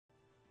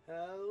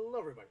Hello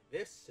everybody,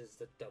 this is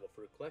the Double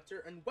Fruit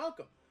Collector, and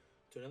welcome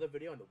to another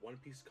video on the One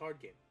Piece card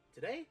game.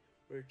 Today,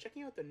 we're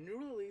checking out the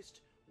newly released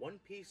One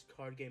Piece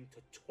card game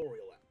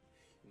tutorial app.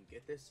 You can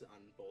get this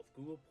on both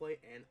Google Play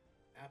and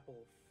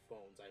Apple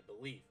phones, I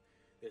believe.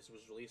 This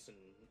was released in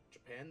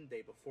Japan the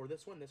day before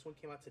this one. This one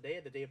came out today,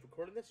 at the day of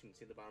recording this. You can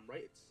see at the bottom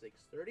right, it's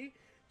 6:30.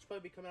 It's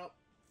probably be coming out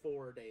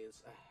 4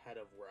 days ahead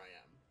of where I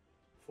am.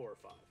 4 or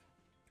 5.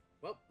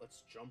 Well,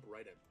 let's jump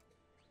right in.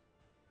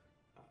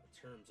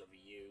 Terms of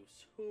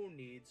use. Who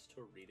needs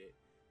to read it?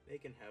 They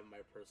can have my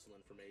personal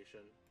information.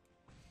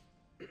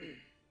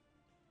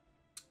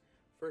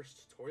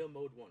 First, tutorial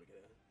mode 1. Get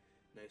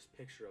a nice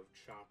picture of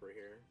Chopper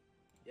here.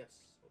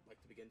 Yes, I'd like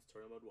to begin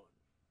tutorial mode 1.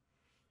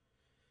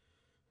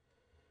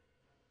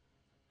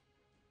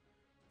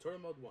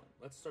 Tutorial mode 1.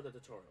 Let's start the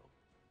tutorial.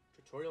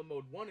 Tutorial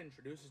mode 1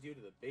 introduces you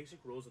to the basic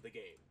rules of the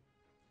game.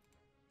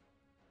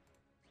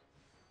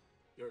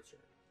 Your turn.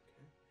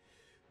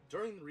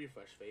 During the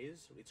refresh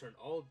phase, return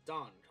all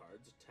Don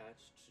cards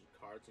attached to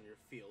cards in your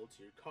field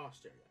to your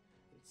cost area,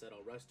 and set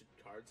all rested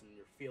cards in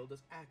your field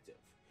as active.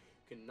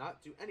 You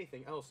cannot do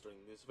anything else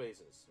during these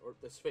phases, or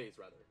this phase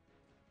rather.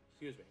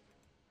 Excuse me.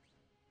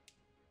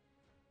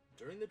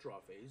 During the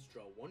draw phase,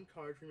 draw one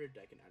card from your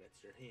deck and add it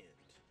to your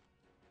hand.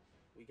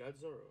 We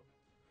got Zoro.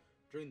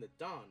 During the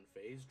Don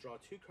phase, draw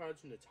 2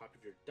 cards from the top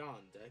of your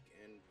Don deck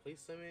and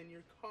place them in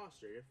your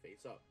cost area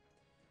face up.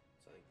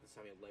 So I think this is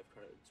how many life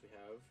cards we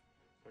have.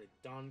 How many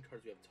Don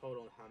cards we have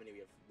total, and how many we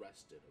have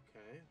rested,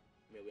 okay?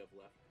 Maybe we have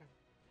left. Okay.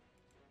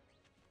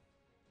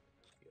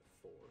 We have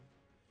 4.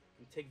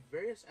 You can take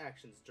various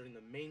actions during the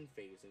main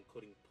phase,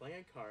 including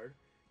playing a card,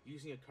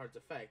 using a card's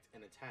effect,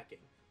 and attacking.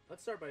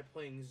 Let's start by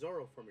playing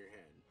Zoro from your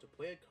hand. To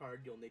play a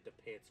card, you'll need to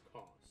pay its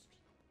cost.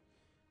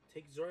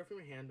 Take Zoro from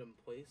your hand and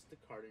place the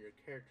card in your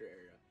character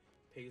area.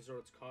 Pay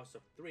Zoro its cost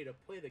of 3 to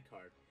play the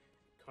card.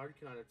 The card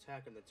cannot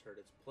attack on the turn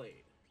it's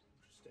played.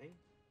 Interesting.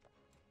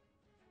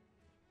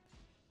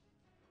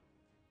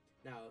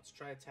 Now, let's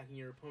try attacking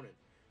your opponent.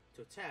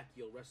 To attack,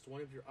 you'll rest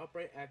one of your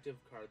upright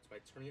active cards by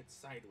turning it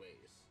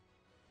sideways.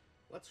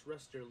 Let's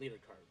rest your leader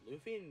card,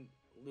 Luffy,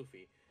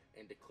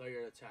 and declare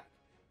your attack.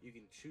 You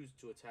can choose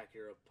to attack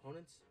your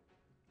opponent's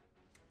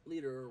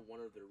leader or one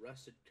of their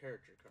rested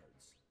character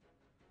cards.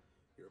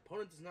 Your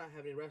opponent does not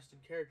have any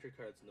rested character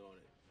cards on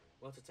it.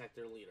 Let's attack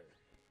their leader.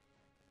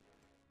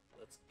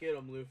 Let's get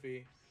him,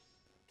 Luffy.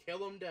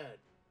 Kill him dead.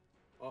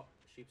 Oh,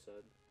 sheep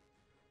said.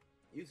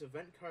 Use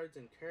event cards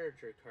and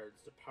character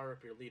cards to power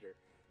up your leader.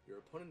 Your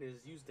opponent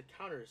has used the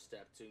counter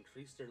step to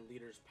increase their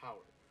leader's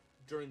power.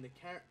 During the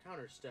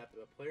counter step,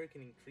 a player can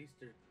increase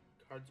their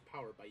card's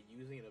power by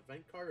using an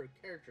event card or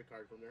character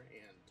card from their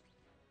hand.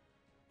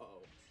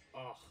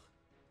 Uh-oh.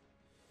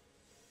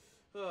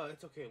 Ugh.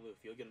 It's okay,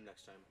 Luffy. You'll get him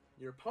next time.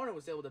 Your opponent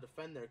was able to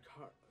defend their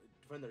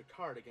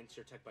card against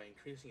your attack by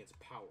increasing its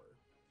power.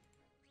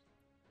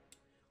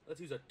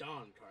 Let's use a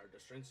Don card to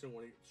strengthen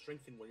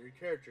one of your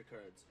character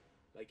cards.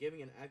 By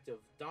giving an active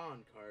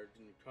Don card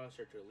in your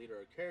crosshair to a leader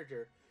or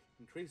character,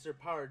 increase their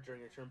power during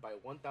your turn by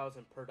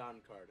 1,000 per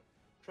Don card.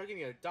 Try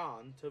giving a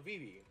Don to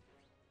Vivi.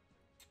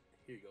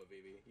 Here you go,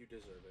 Vivi. You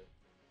deserve it.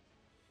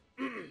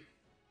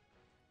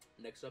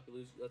 Next up,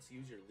 let's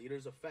use your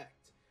leader's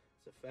effect.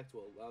 This effect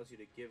will allow you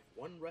to give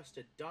one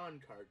rested Don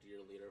card to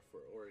your leader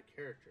or a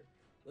character.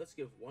 Let's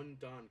give one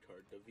Don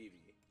card to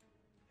Vivi.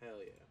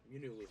 Hell yeah. You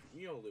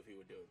know Luffy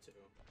would do it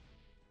too.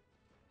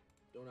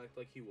 Don't act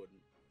like he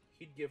wouldn't.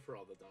 He'd give her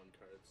all the Don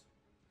cards.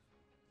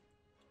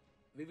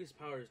 Vivi's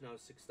power is now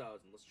 6,000.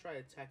 Let's try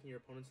attacking your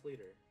opponent's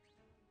leader.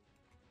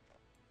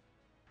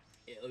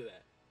 Yeah, look at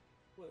that.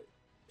 What?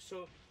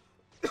 So,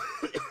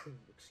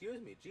 excuse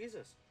me,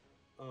 Jesus.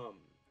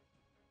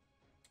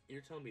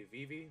 You're telling me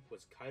Vivi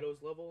was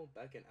Kaido's level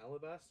back in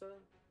Alabasta?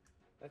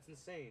 That's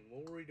insane.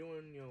 What were we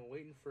doing,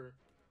 waiting for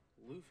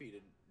Luffy to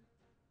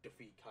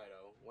defeat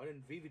Kaido? Why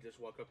didn't Vivi just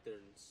walk up there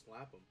and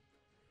slap him?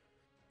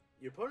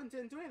 Your opponent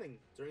didn't do anything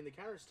during the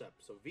counter step,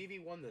 so Vivi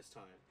won this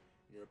time.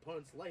 And your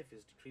opponent's life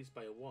is decreased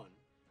by 1.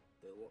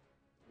 The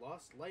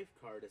lost life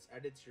card is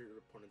added to your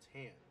opponent's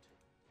hand.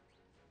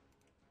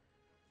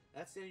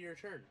 That's the end of your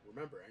turn.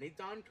 Remember, any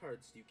Don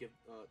cards you give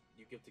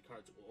to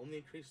cards will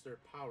only increase their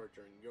power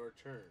during your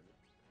turn.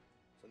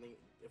 So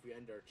if we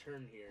end our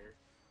turn here,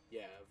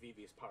 yeah,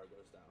 Vivi's power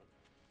goes down.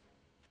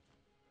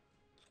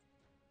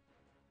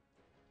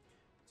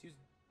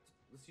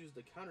 Let's use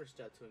the counter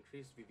step to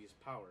increase Vivi's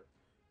power.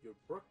 Your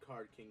Brook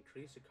card can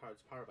increase a card's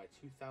power by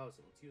 2,000.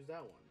 Let's use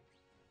that one.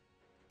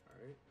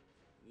 Alright.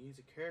 You use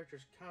a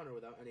character's counter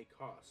without any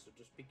cost, so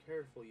just be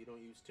careful you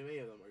don't use too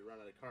many of them or you run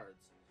out of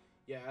cards.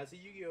 Yeah, as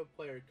a Yu-Gi-Oh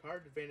player,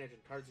 card advantage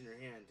and cards in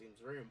your hand seems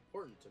very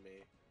important to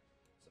me.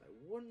 So I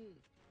wouldn't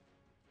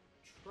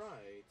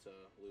try to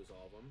lose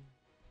all of them.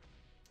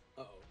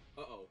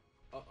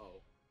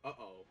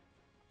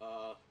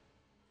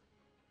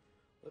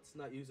 Let's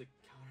not use a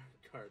counter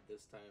card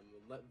this time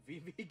and let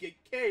Vivi get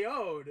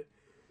KO'd!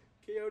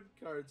 KO'd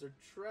cards are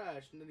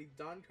trash, and any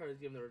Don cards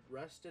give them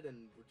rested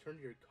and return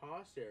to your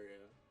cost area.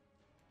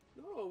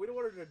 No, we don't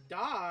want her to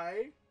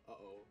die!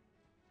 Uh-oh.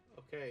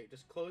 Okay,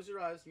 just close your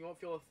eyes and you won't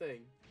feel a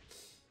thing.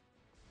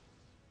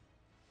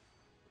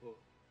 Oh.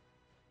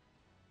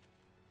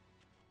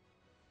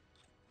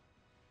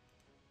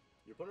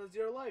 Your opponent has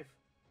 0 life.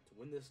 To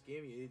win this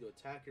game, you need to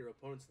attack your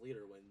opponent's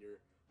leader when your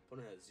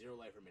opponent has 0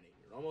 life remaining.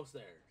 You're almost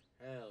there.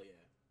 Hell yeah.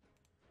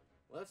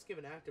 Let's give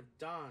an active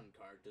Dawn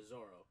card to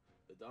Zoro.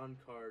 The Dawn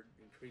card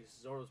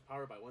increased Zoro's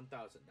power by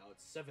 1,000. Now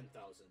it's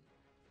 7,000.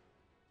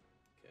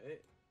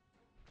 Okay.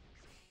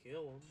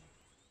 Kill him.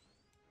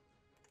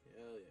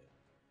 Hell yeah.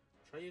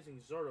 Try using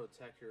Zoro to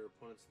attack your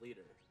opponent's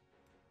leader.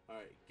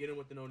 Alright, get him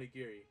with the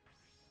Onigiri.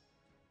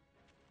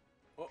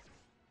 Oh.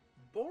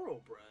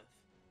 Boro Breath.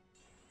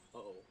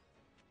 Uh-oh.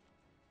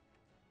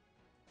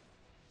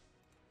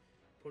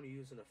 Opponent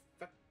used an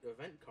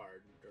event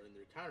card during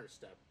their counter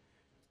step.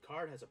 The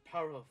card has a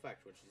powerful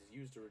effect, which is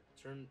used to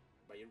return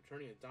by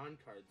returning a Dawn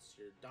card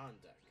to your Dawn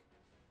deck.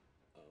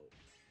 Oh.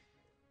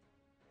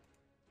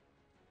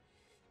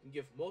 You can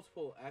give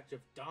multiple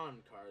active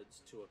Dawn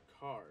cards to a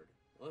card.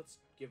 Let's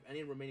give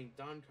any remaining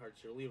Dawn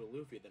cards to your leader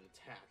Luffy, then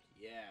attack.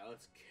 Yeah,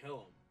 let's kill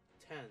him.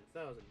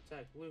 10,000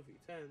 attack Luffy.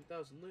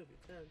 10,000 Luffy.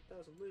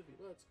 10,000 Luffy.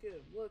 Let's get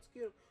him. Let's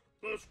get him.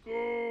 Let's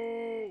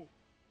go!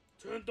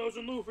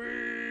 10,000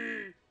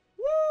 Luffy!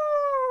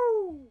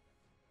 Woo!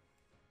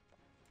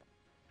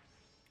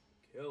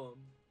 Kill him.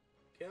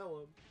 Kill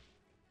him.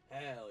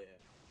 Hell yeah.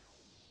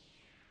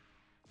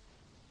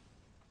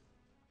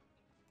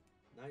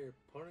 Now your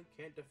opponent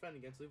can't defend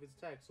against Luffy's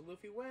attack, so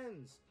Luffy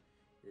wins!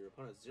 Your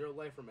opponent has 0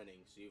 life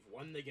remaining, so you've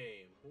won the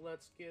game.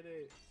 Let's get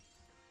it.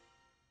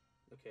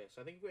 Okay,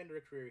 so I think if we end our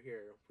career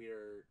here, we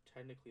are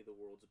technically the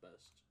world's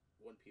best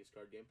One Piece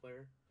card game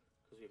player,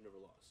 because we've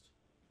never lost.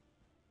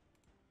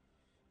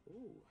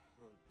 Ooh,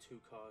 2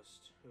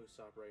 cost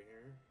Usopp right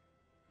here.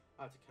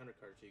 Ah, it's a counter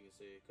card, so you can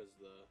see, because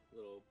the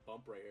little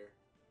bump right here.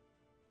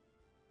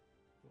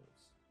 What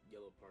this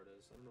yellow part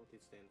is. I don't know what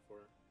these stand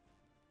for.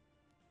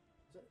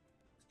 Is that...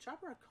 Is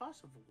Chopper a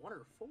cost of 1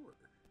 or 4?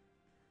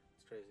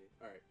 It's crazy.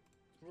 Alright.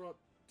 We're on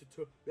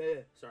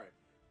sorry.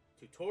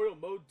 Tutorial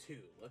mode 2.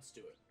 Let's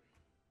do it.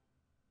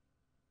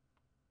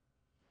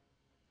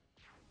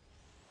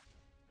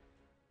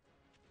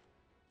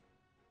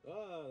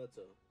 Ah, that's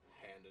a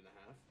hand and a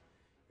half.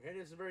 Your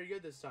hand isn't very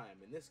good this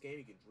time. In this game,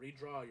 you can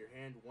redraw your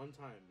hand 1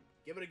 time.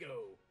 Give it a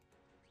go.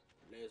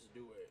 Let's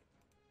do it.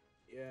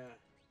 Yeah.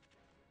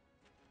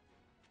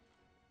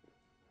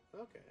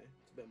 Okay.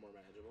 It's a bit more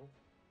manageable.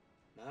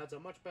 Now that's a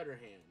much better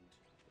hand.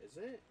 Is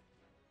it?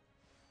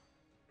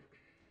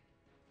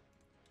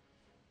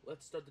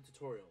 Let's start the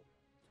tutorial.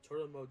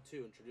 Tutorial mode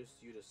 2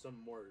 introduces you to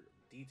some more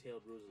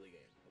detailed rules of the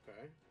game.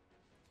 Okay?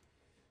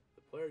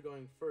 The player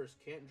going first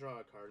can't draw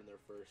a card in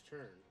their first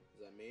turn. Is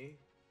that me?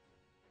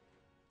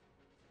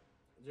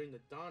 During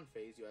the Dawn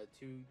phase, you add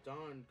 2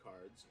 Dawn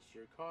cards to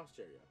your cost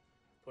area.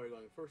 The player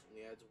going first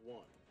only adds 1.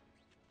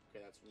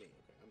 Okay, that's me.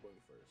 Okay, I'm going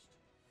first.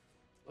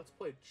 Let's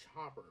play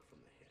Chopper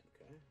from the hand,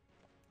 okay?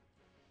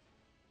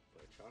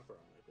 Play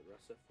Chopper. I could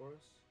rest it for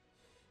us.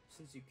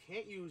 Since you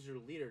can't use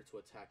your leader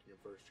to attack in your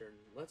first turn,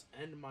 let's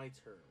end my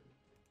turn.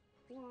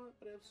 What?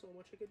 But I have so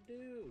much I could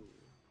do.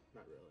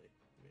 Not really.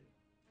 I mean,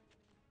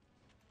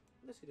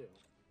 what does he do?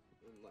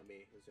 Let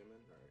me zoom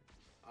in. Alright.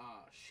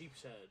 Ah,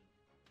 Sheep's Head.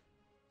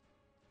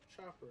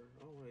 Chopper.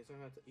 Oh,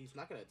 he's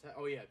not gonna attack.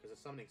 Oh yeah, because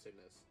of Summoning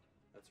Sickness.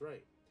 That's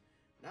right.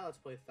 Now let's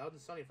play 1,000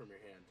 Sunny from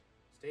your hand.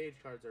 Stage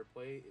cards are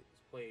played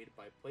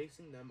by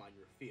placing them on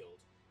your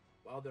field.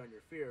 While they're on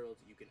your field,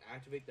 you can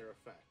activate their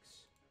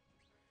effects.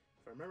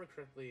 If I remember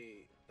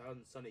correctly,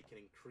 1,000 Sunny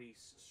can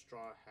increase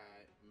Straw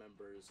Hat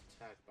members'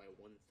 attack by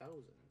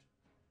 1,000.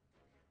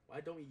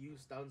 Why don't we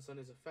use 1,000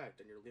 Sunny's effect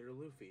on your leader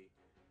Luffy?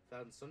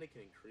 1,000 Sunny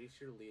can increase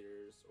your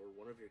leader's or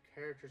one of your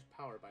character's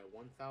power by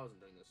 1,000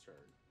 during this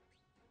turn.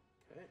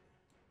 Okay.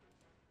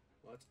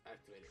 Let's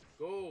activate it.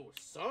 Go,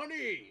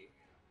 Sunny!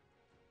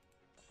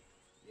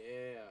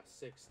 Yeah,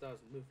 6,000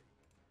 Luffy.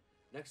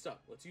 Next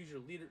up, let's use your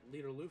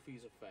leader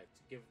Luffy's effect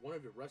to give one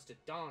of your rested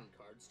Dawn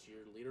cards to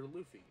your leader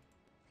Luffy.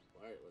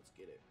 Alright, let's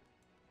get it.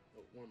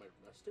 Oh, one of my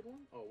rested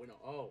one? Oh, wait, no.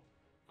 Oh,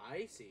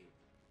 I see.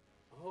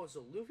 Oh,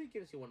 so Luffy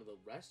gives you one of the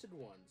rested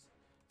ones.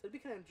 That'd be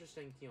kind of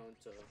interesting, you know,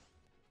 to...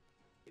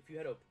 If you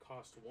had to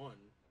cost 1,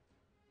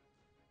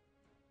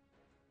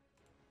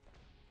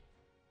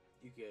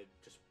 you could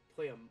just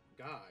play a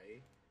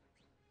guy,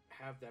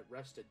 have that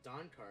rested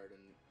Dawn card,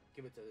 and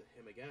give it to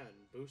him again,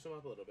 boost him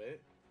up a little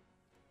bit,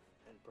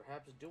 and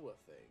perhaps do a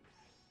thing.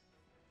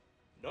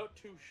 Not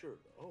too sure.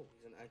 Oh,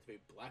 he's gonna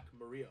activate Black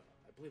Maria.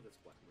 I believe that's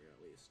Black Maria,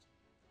 at least.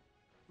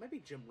 Might be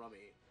Jim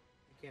Rummy.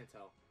 I can't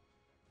tell.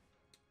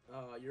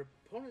 Your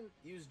opponent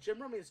used Jim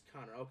Rummy's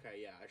counter.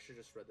 Okay, yeah, I should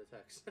just read the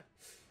text.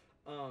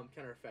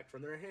 Counter effect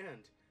from their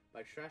hand.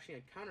 By trashing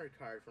a counter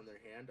card from their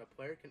hand, a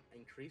player can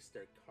increase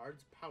their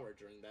card's power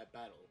during that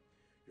battle.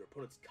 Your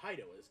opponent's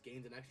Kaido has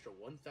gained an extra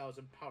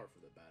 1,000 power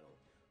for the battle,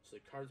 so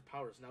the card's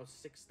power is now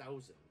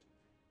 6,000.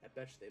 I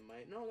bet you they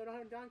might... No, they don't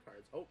have Dawn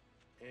cards. Oh,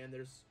 and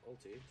there's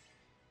ulti.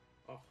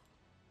 Oh.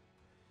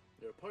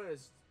 Your opponent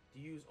has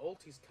used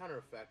ulti's counter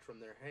effect from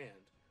their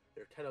hand.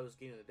 Their Kaido has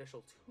gained an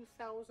additional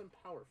 2,000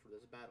 power for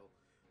this battle,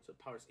 so it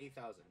powers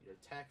 8,000. Your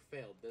attack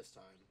failed this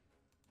time.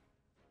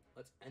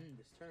 Let's end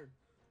this turn.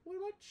 What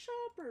about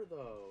Chopper,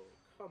 though?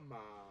 Come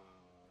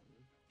on.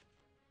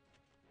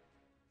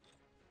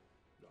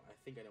 No, I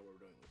think I know what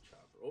we're doing with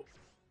Chopper. Oh,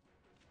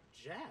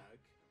 Jack?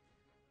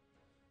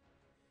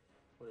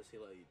 What does he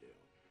let you do?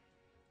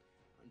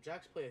 On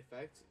Jack's play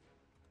effect,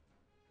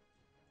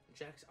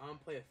 Jack's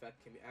on-play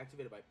effect can be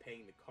activated by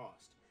paying the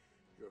cost.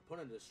 Your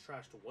opponent has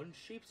trashed one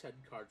Sheep's Head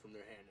card from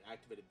their hand and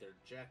activated their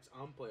Jack's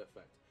on-play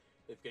effect.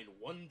 They've gained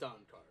one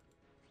Don card.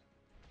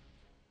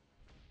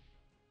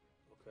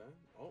 Okay.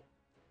 Oh.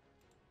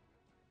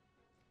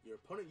 Your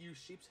opponent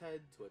used Sheep's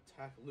Head to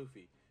attack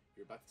Luffy.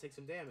 You're about to take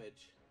some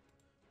damage.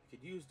 You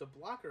could use the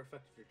blocker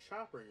effect of your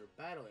Chopper in your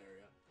battle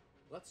area.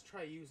 Let's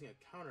try using a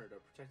counter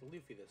to protect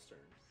Luffy this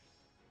turn.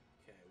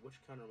 Okay, which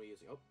counter are we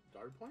using? Oh,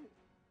 Guard Point?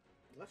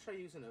 Let's try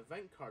using an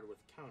event card with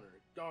counter,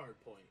 Guard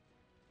Point.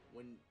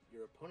 When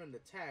your opponent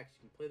attacks,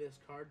 you can play this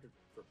card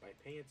by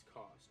paying its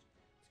cost.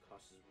 Its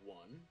cost is 1.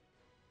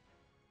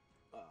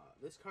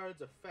 This card's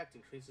effect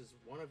increases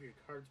one of your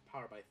card's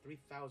power by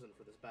 3,000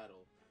 for this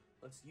battle.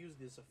 Let's use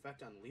this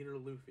effect on Leader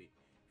Luffy.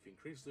 If you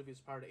increase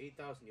Luffy's power to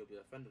 8,000, you'll be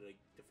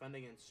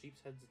defending against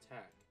Sheep's Head's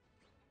attack.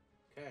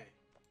 Okay.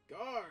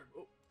 Guard!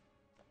 Oh.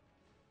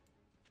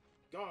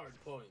 Guard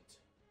Point.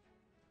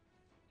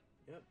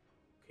 Yep.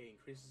 Okay,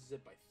 increases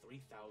it by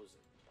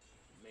 3,000.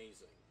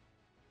 Amazing.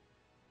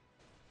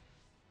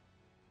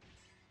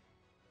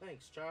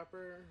 Thanks,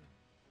 Chopper.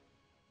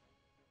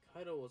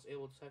 Kaido was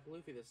able to attack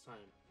Luffy this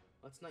time.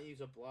 Let's not use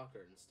a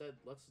blocker. Instead,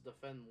 let's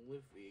defend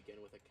Luffy again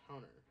with a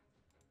counter.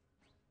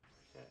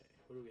 Okay,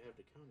 what do we have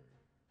to counter?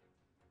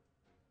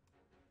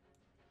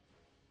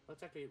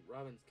 Let's activate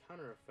Robin's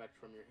counter effect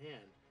from your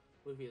hand.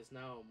 Luffy is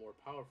now more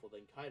powerful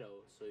than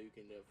Kaido, so you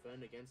can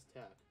defend against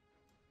attack.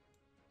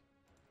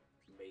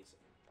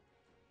 Amazing.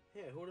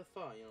 Yeah, who would have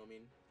thought, you know, I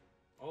mean,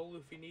 all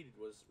Luffy needed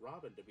was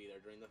Robin to be there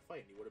during the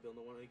fight, and he would have been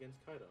the one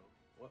against Kaido.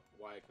 What?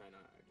 Why can I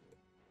not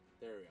activate?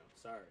 There we go.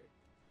 Sorry.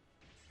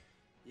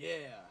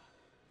 Yeah.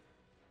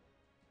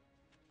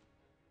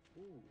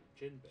 Ooh,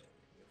 Jinbei.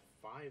 We have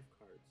 5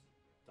 cards.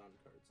 Don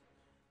cards.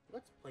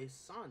 Let's play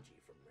Sanji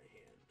from my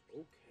hand.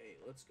 Okay,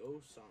 let's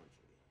go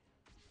Sanji.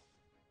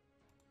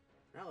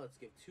 Now let's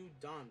give 2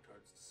 Don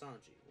cards to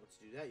Sanji. Once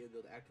you do that, you'll be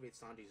able to activate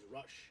Sanji's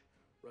Rush.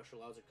 Rush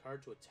allows a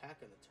card to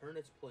attack on the turn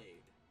it's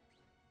played.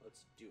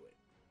 Let's do it.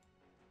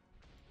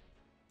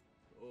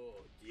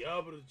 Oh,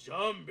 Diablo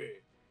Jambi!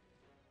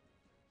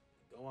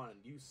 Go on and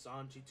use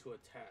Sanji to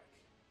attack.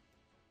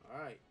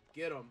 Alright,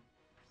 get him.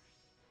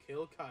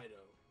 Kill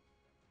Kaido.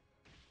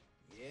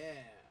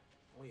 Yeah.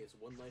 Oh, he has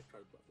 1 life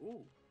card left.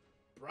 Ooh.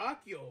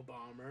 Brachio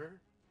Bomber.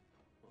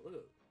 Oh, look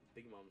at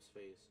Big Mom's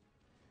face.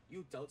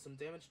 You dealt some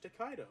damage to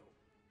Kaido.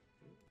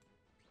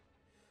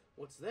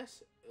 What's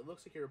this? It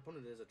looks like your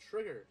opponent has a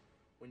trigger.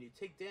 When you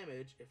take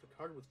damage, if a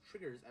card with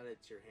triggers added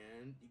to your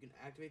hand, you can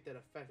activate that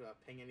effect without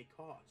paying any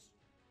cost.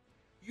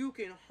 You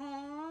can,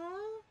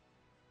 huh?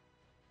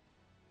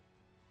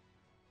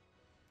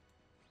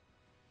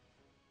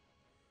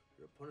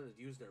 Your opponent has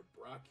used their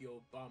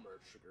Brachio Bomber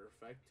trigger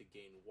effect to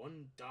gain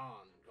 1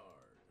 Don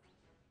card.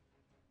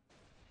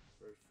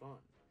 Very fun.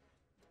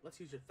 Let's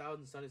use your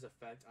Thousand Sunnies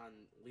effect on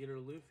Leader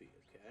Luffy,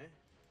 okay?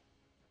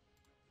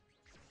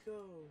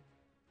 Go.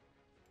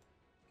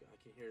 I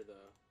can hear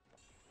the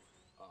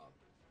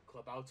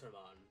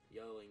Klabauterman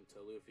yelling to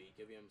Luffy,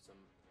 giving him some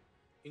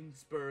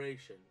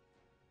inspiration.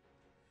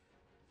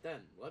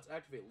 Then, let's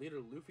activate Leader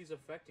Luffy's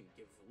effect and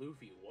give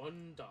Luffy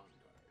 1 Don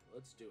card.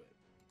 Let's do it.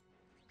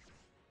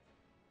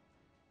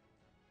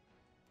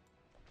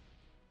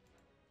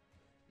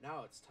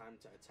 Now it's time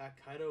to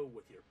attack Kaido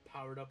with your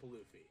powered-up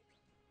Luffy.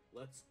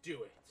 Let's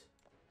do it.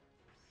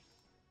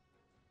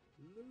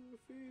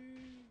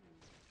 Luffy.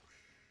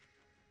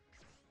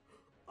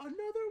 Another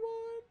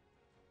one?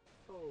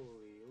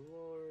 Holy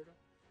Lord.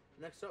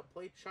 Next up,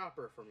 play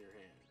Chopper from your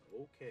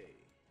hand. Okay.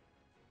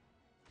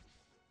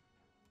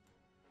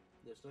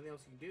 There's nothing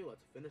else you can do.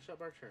 Let's finish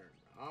up our turn.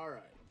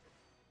 Alright.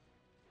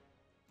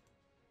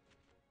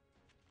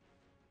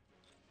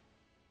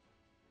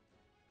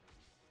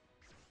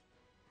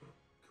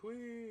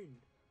 Queen!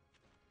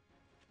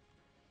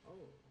 Oh.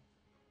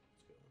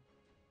 Let's go.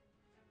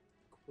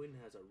 Queen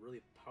has a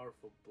really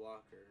powerful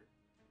blocker.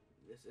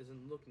 This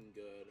isn't looking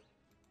good.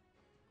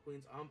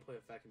 Queen's on-play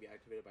effect can be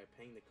activated by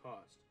paying the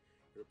cost.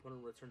 Your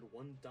opponent returned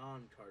 1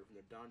 Don card from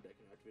their Don deck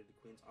and activated the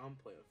Queen's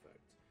on-play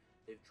effect.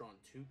 They've drawn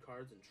 2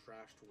 cards and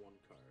trashed 1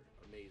 card.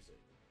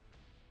 Amazing.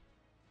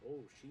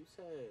 Oh, Sheep's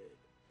Head.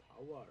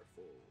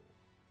 Powerful.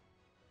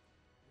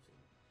 Using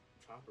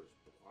Chopper's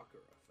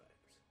blocker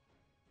effect.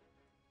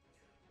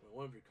 When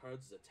one of your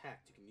cards is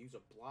attacked, you can use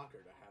a blocker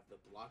to have the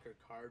blocker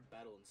card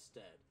battle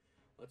instead.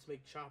 Let's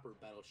make Chopper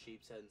battle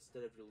Sheep's Head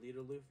instead of your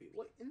Leader Luffy.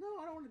 What? No,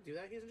 I don't want to do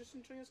that. He's just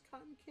enjoying his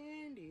cotton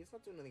candy. He's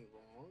not doing anything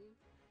wrong.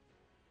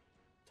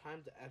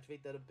 Time to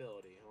activate that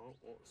ability. Oh,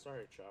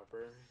 sorry,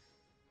 Chopper.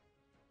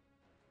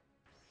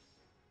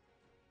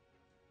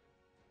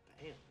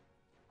 Bam.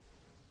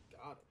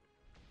 Got him.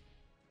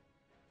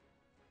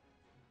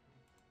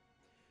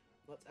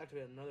 Let's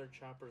activate another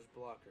Chopper's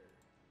blocker.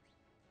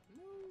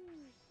 No.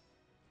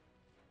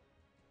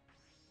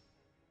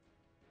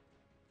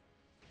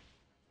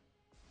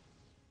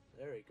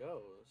 There he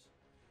goes.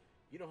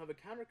 You don't have a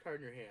counter card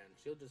in your hand,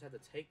 so you'll just have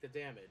to take the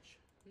damage.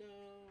 No.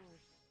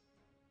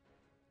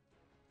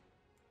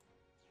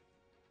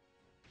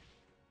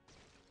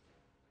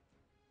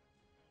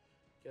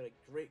 Got a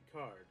great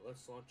card.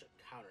 Let's launch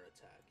a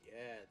counterattack.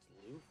 Yeah, it's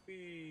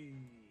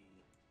Luffy.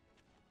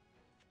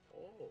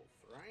 Oh,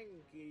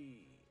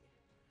 Frankie.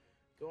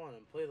 Go on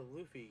and play the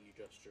Luffy you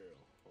just drew.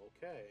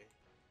 Okay.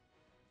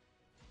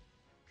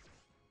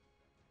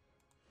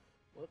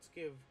 Let's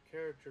give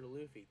character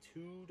Luffy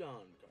 2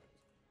 Dawn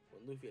cards.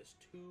 When Luffy has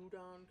 2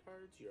 Dawn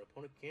cards, your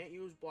opponent can't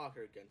use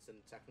blocker against an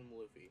attacking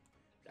Luffy.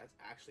 That's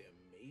actually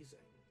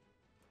amazing.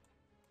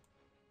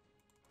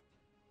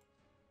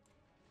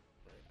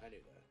 Right, I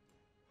knew that.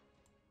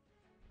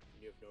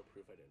 You have no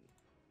proof I didn't.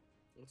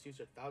 Let's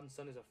use our Thousand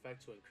Sunny's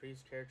effect to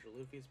increase character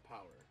Luffy's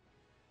power.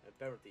 I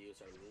bet to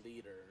use our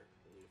leader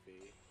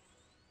Luffy.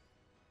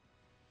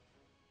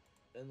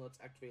 Then let's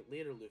activate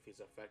leader Luffy's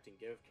effect and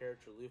give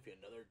character Luffy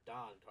another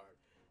Dawn card.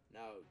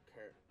 Now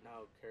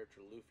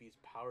character Luffy's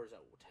power is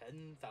at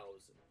 10,000.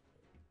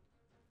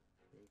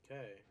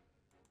 Okay.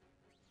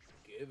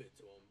 Give it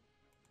to him.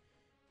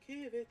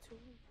 Give it to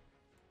him.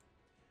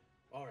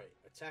 Alright,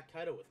 attack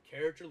Kaido with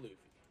character Luffy.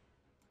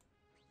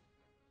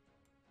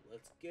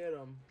 Let's get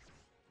him.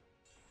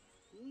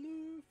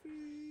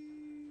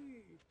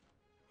 Luffy!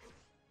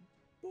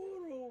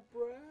 Boro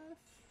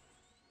breath!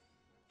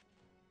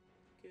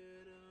 Get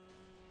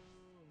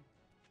him!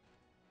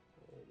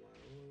 Oh my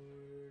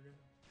lord.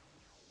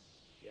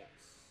 Yes.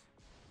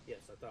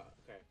 Yes, I thought.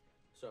 Okay.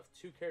 So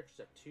if 2 characters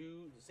have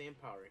 2 the same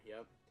power,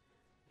 yep.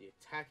 The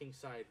attacking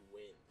side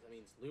wins. That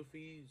means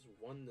Luffy's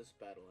won this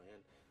battle,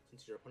 and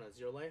since your opponent has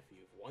 0 life,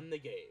 you've won the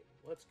game.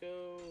 Let's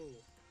go!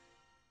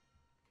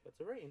 That's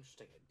a very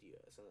interesting idea.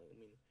 So, I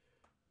mean,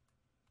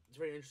 it's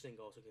very interesting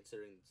also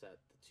considering that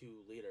the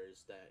 2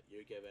 leaders that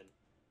you're given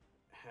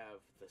have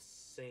the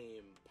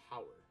same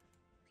power.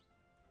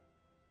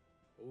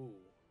 Ooh.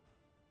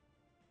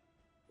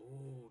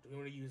 Ooh, do we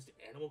want to use the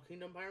Animal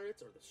Kingdom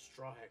Pirates or the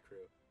Straw Hat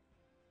Crew?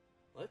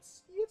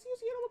 Let's use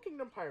the Animal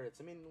Kingdom Pirates.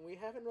 I mean, we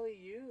haven't really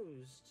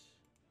used...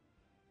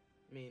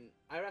 I mean,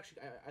 I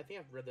think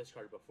I've read this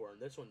card before,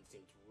 and this one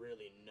seems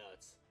really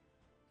nuts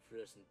for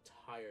this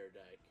entire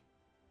deck.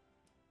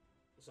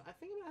 So I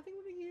think we're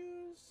gonna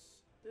use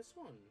this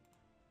one.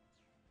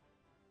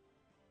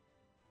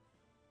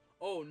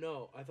 Oh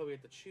no, I thought we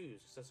had to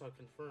choose because I saw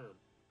confirm.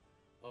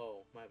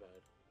 Oh, my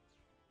bad.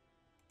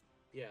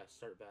 Yeah,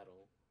 start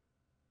battle.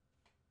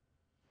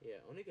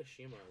 Yeah,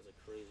 Onigashima is a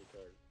crazy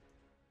card.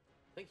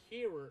 I think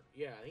here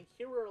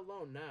we're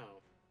alone now.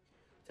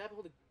 Tap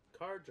hold the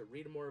card to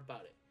read more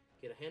about it.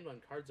 Get a hand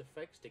on card's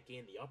effects to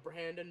gain the upper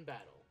hand in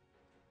battle.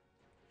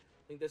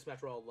 I think this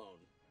match we're all alone.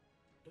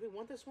 Do we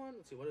want this one?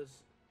 Let's see, what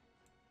is...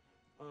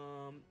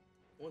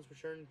 once per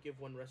turn, give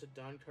 1 rested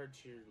Dawn card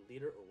to your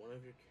leader or one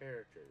of your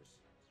characters.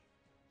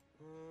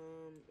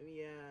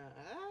 Yeah,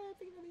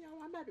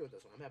 I'm happy with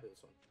this one.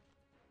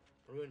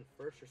 Are we going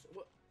first or...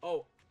 What?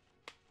 Oh!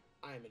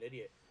 I am an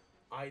idiot.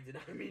 I did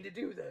not mean to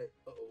do that.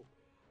 Uh-oh.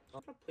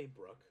 I'm gonna play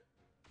Brook.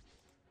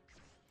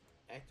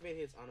 Activate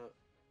his on a...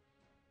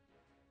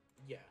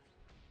 Yeah.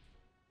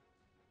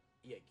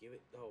 Yeah, give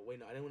it... Oh, wait,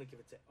 no, I didn't want to give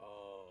it to...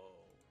 Oh.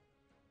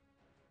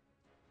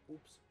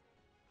 Oops.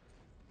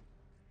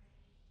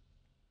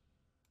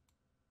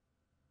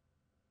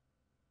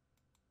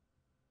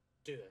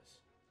 Do this.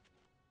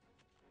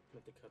 I'm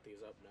going to have to cut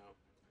these up now.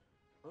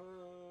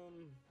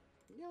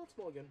 Yeah, let's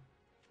mulligan.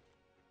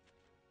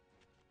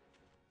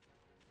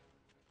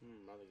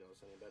 I think that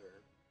was any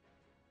better.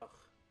 Ugh.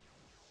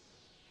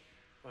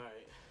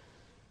 Alright.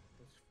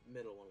 This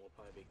middle one will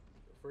probably be...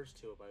 The first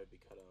 2 will probably be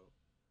cut out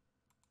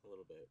a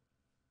little bit.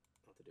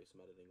 I'll have to do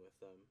some editing with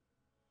them.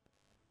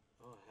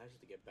 Oh, I have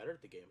to get better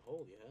at the game.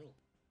 Holy hell.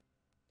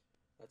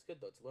 That's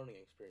good, though. It's a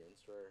learning experience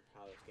for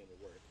how this game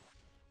will work.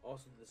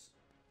 Also, this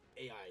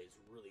AI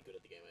is really good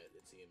at the game,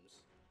 it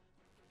seems.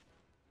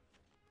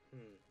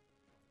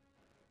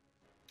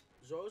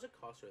 Zoro's a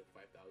cost rate of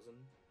 5,000.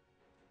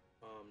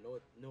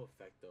 No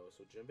effect though,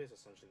 so Jinbei is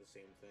essentially the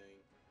same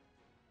thing.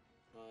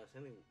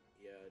 Same thing,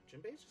 yeah,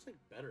 Jinbei is just like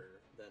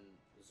better than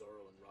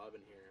Zoro and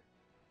Robin here.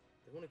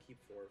 They want to keep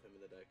 4 of him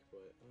in the deck,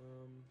 but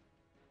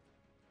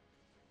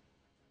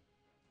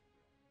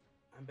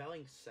I'm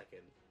battling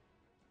second.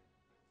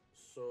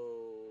 So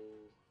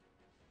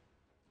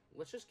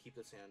let's just keep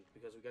this hand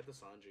because we got the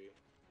Sanji.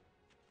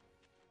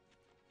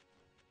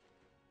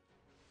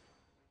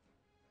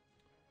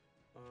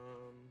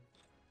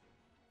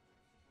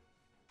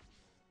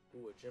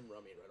 Ooh, a Gym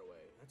Rummy right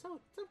away. That's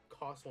a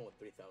cost one with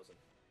 3,000.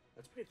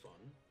 That's pretty fun.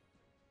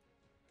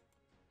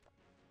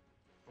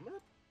 I'm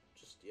gonna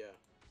just, yeah.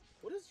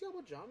 What does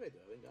Yabo Jame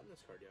do? I haven't gotten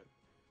this card yet.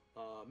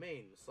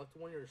 Main. Select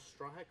one of your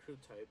Straw Hat Crew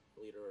type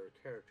leader or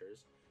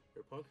characters.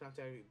 Your opponent can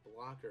activate a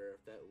blocker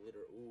if that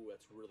leader... Ooh,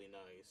 that's really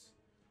nice.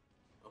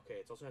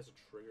 Okay, it also has a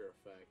trigger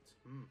effect.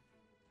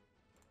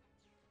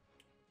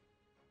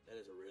 That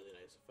is a really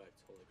nice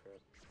effect. Holy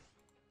crap.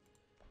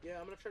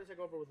 Yeah, I'm gonna try to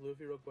take over with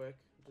Luffy real quick.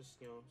 Just,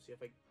 see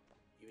if I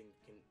even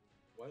can...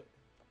 What?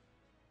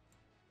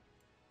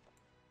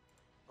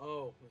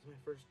 Oh, it's my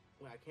first.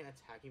 Wait, I can't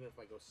attack even if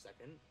I go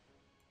second?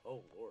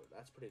 Oh, lord.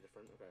 That's pretty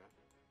different. Okay.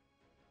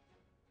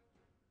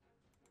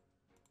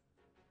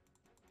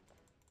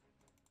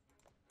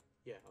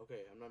 Yeah,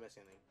 okay. I'm not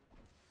missing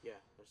anything.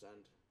 Yeah, there's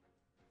end.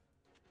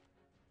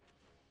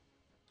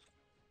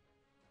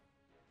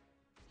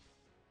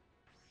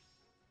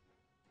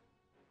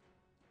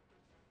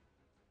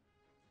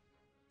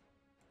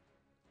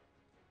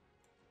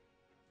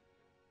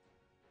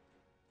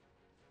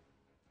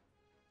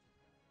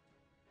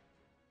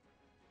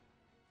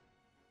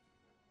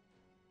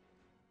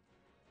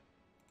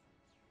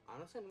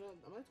 Honestly,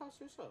 I'm gonna toss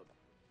you sub.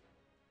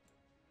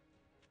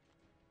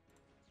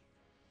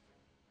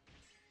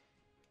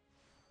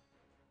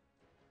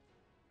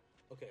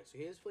 Okay, so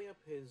he is filling up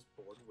his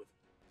board with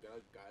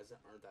guys that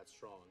aren't that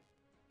strong.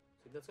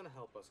 So that's gonna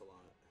help us a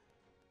lot.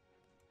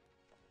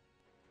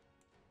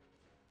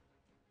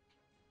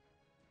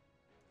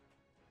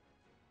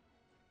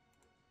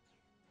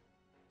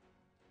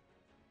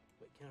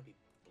 Wait, can it be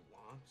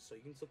blocked? So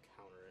you can still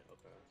counter it.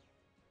 Okay.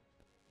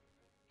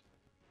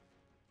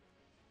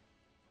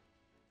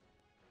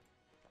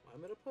 I'm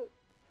gonna put.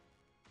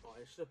 Oh,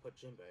 I should have put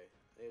Jinbei.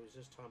 It was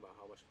just talking about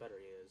how much better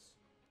he is.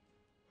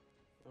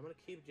 I'm gonna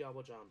keep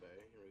Diablo Janbei,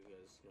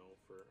 because, you know,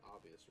 for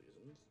obvious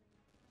reasons.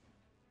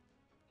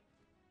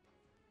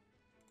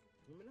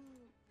 I'm gonna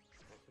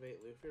activate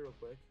Luffy real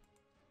quick.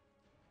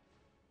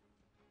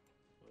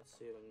 Let's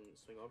see if I can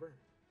swing over.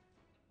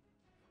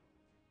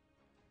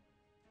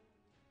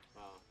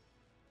 Ah.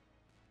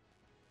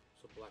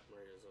 So Black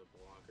Maria is a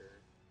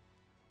blocker.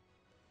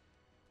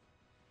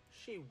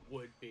 She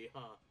would be,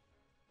 huh?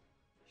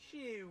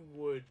 She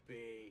would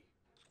be.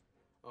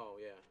 Oh,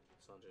 yeah.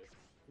 Sanjay.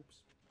 Oops.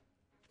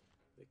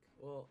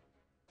 Well,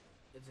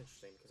 it's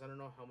interesting, because I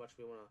don't know how much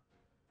we want to...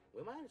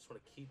 We might just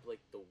want to keep, like,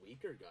 the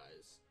weaker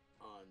guys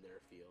on their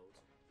field.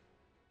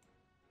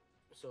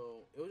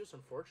 So, it was just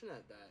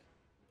unfortunate that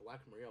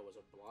Black Maria was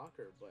a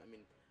blocker, but, I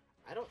mean,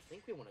 I don't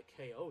think we want to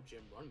KO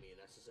Jim Runme in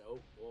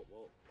SSO.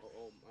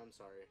 Oh, I'm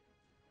sorry.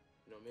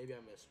 You know, maybe I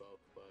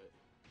misspoke, but...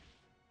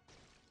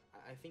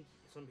 I think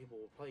some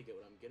people will probably get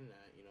what I'm getting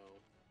at, you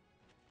know.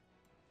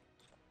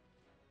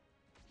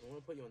 I want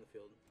to put you on the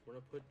field. We're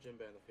going to put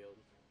Jinbei on the field.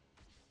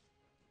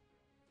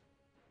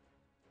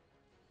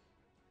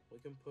 We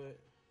can put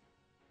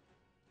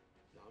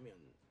Nami on...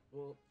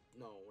 Well,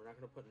 no, we're not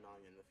going to put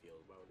Nami in the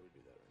field. Why would we do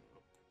that right now?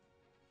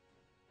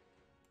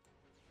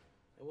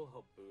 It will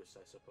help boost,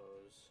 I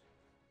suppose.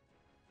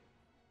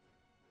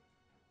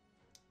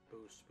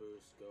 Boost,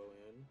 go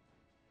in.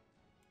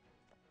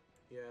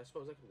 Yeah, I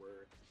suppose that could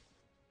work.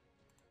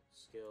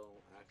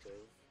 Skill,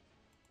 active.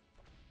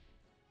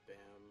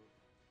 Bam.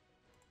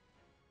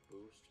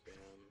 Boost,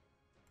 bam.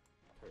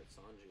 Target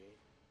Sanji.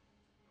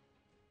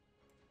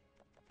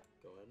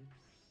 Go in.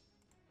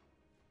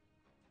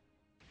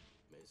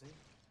 Amazing.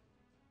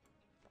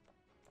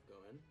 Go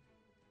in.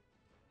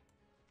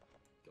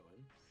 Go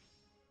in.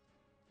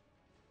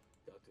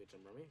 Deactivate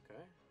Jim Rummy,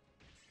 okay.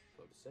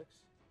 Go to 6.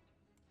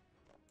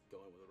 Go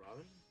in with a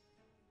Robin.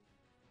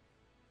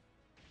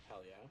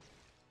 Hell yeah.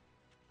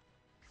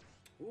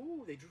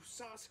 Ooh, they drew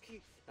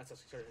Sasuke. Not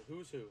Sasuke, sorry.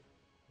 Who's who?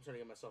 I'm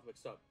starting to get myself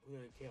mixed up. Who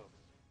did they kill?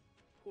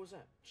 Who was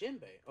that?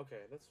 Jinbei.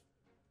 Okay, that's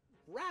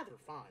rather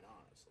fine,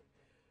 honestly.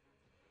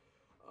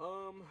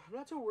 I'm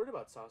not too worried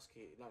about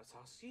Sasuke. Not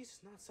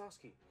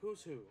Sasuke.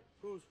 Who's who?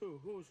 Who's who?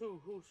 Who's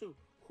who? Who's who?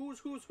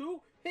 Who's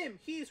who? Him.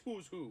 He's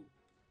who's who.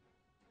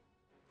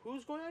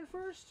 Who's going on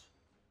first?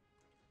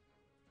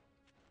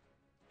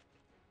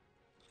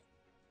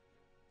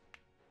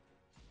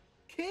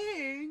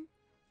 King?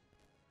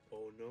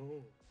 Oh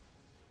no.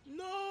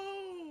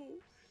 No!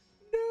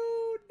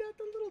 No, not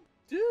the little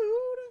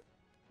dude!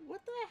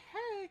 What the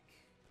heck?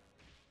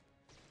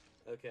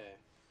 Okay.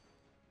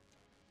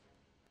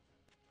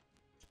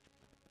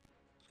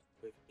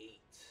 We have 8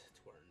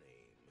 to our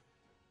name.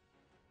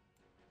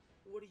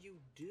 What do you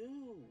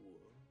do?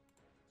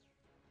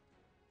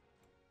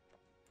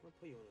 I'm gonna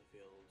put you on the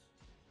field.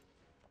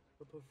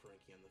 I'm gonna put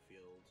Frankie on the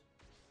field.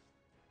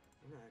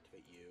 I'm gonna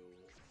activate you.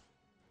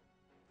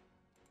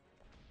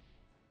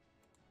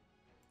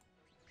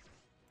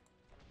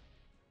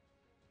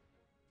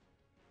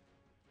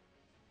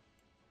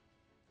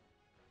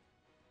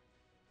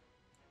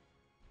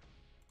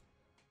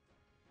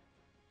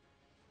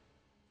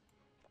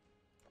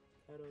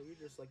 Kato, you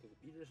just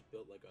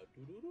built like a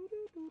doo doo doo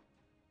doo doo.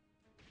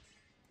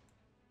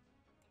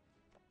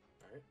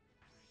 Alright.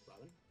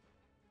 Robin.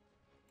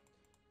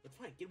 It's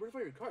fine, get rid of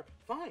all your cards.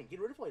 Fine, get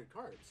rid of all your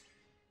cards.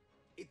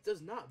 It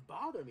does not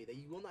bother me that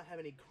you will not have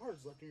any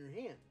cards left in your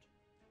hand.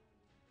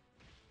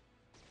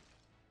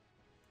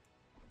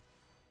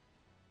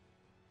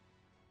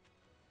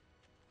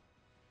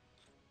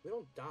 We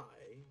don't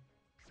die.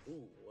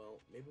 Ooh, well,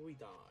 maybe we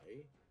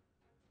die.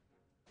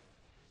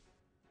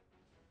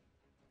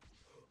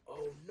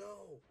 Oh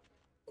no!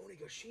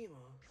 Onigashima!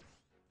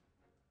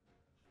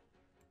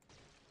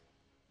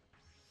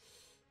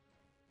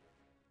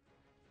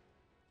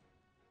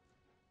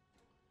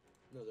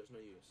 No, there's no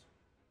use.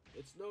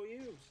 It's no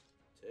use!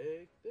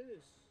 Take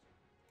this!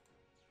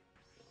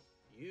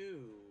 No,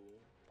 you.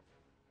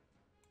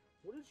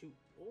 What did you...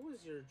 What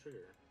was your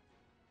trigger?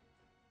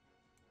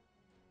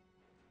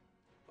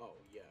 Oh,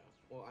 yeah.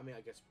 Well, I mean,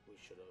 I guess we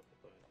should have,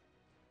 but...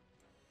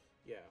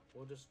 Yeah,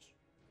 we'll just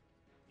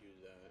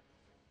use that.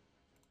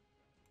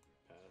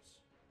 Pass.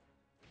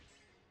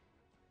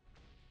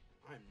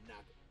 I'm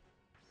not...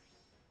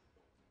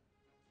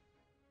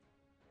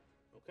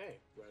 Okay,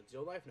 we're at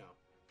 0 life now.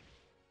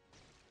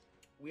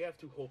 We have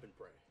to hope and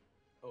pray.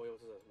 Oh, wait,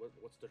 what's this?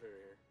 What's the trigger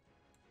here?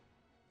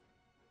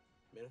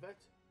 Main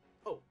effect?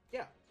 Oh,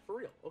 yeah, for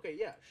real. Okay,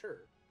 yeah,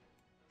 sure.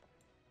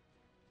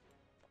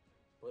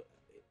 What?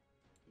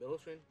 Middle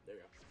screen? There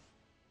you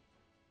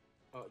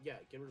go. Oh, yeah,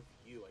 get rid of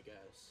you, I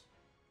guess.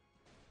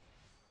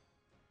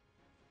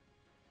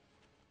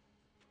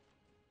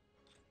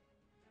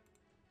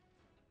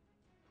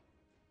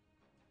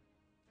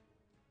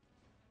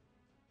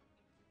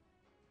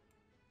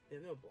 They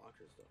have no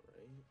blockers, though,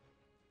 right?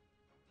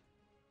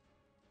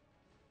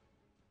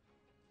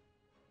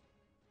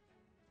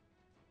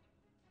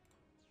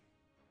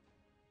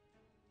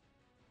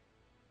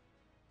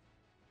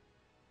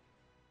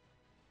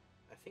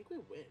 I think we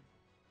win.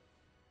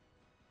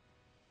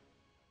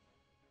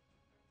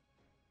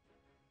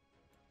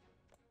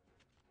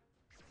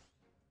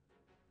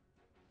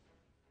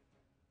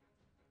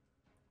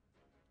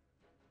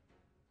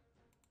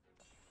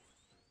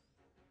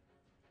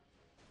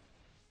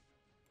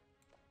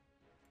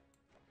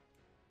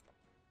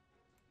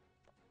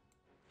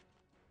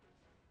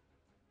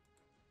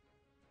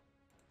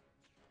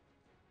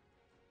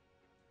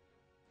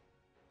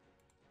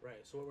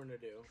 Right, so what we're gonna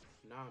do,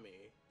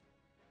 Nami.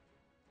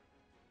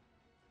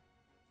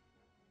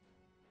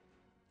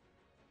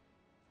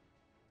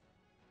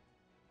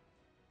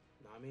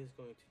 Nami is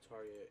going to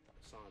target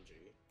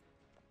Sanji.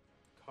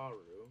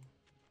 Karu,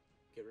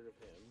 get rid of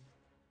him.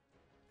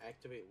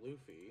 Activate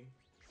Luffy.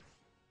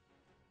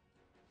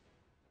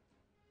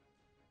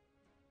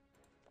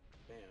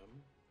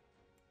 Bam.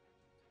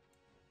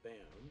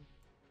 Bam.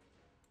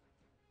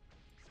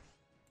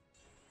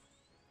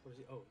 What is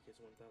he? Oh, he gets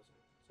 1,000.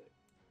 Sick.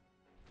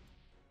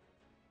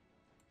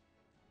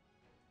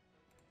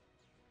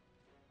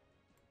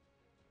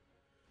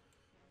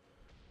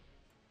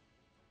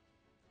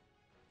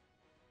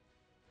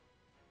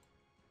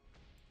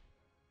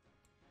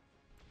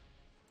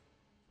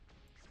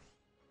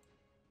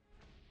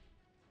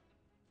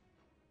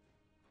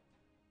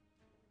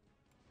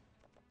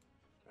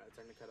 Alright,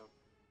 time to cut him.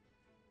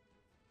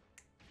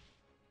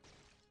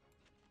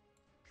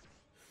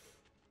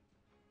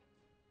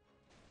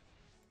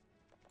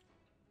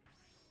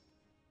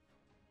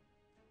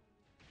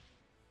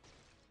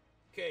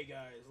 Okay,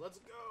 guys, let's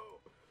go!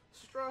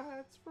 Straw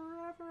Hats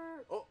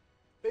forever! Oh,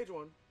 page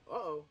 1.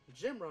 Uh-oh.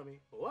 Jim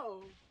Rummy.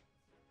 Whoa.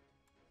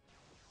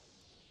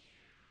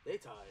 They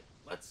tied.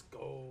 Let's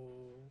go.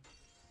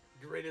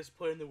 Greatest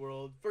play in the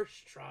world.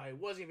 First try.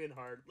 Wasn't even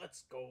hard.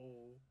 Let's go.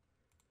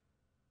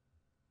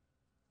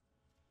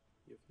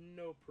 You have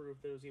no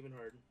proof that it was even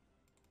hard.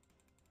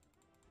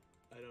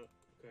 I don't...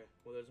 Okay.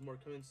 Well, there's more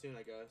coming soon,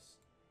 I guess.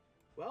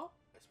 Well,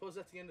 I suppose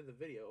that's the end of the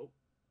video.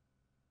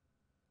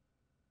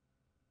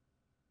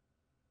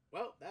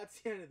 Well, that's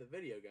the end of the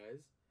video,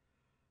 guys.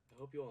 I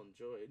hope you all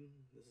enjoyed.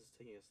 This is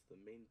taking us to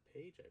the main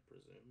page, I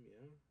presume,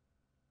 yeah?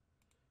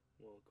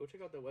 Well, go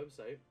check out that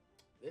website.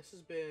 This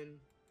has been,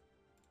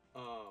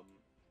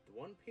 the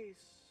One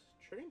Piece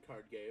trading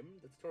card game,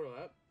 the tutorial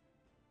app.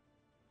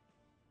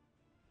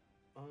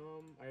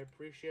 I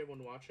appreciate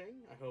everyone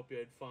watching. I hope you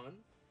had fun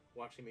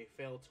watching me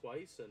fail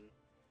twice and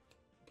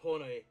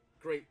pulling a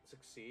great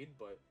succeed,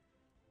 but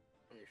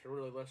I mean, you should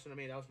really listen to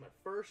me. That was my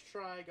first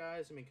try,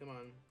 guys. I mean, come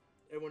on.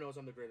 Everyone knows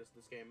I'm the greatest at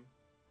this game,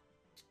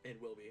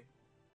 and will be.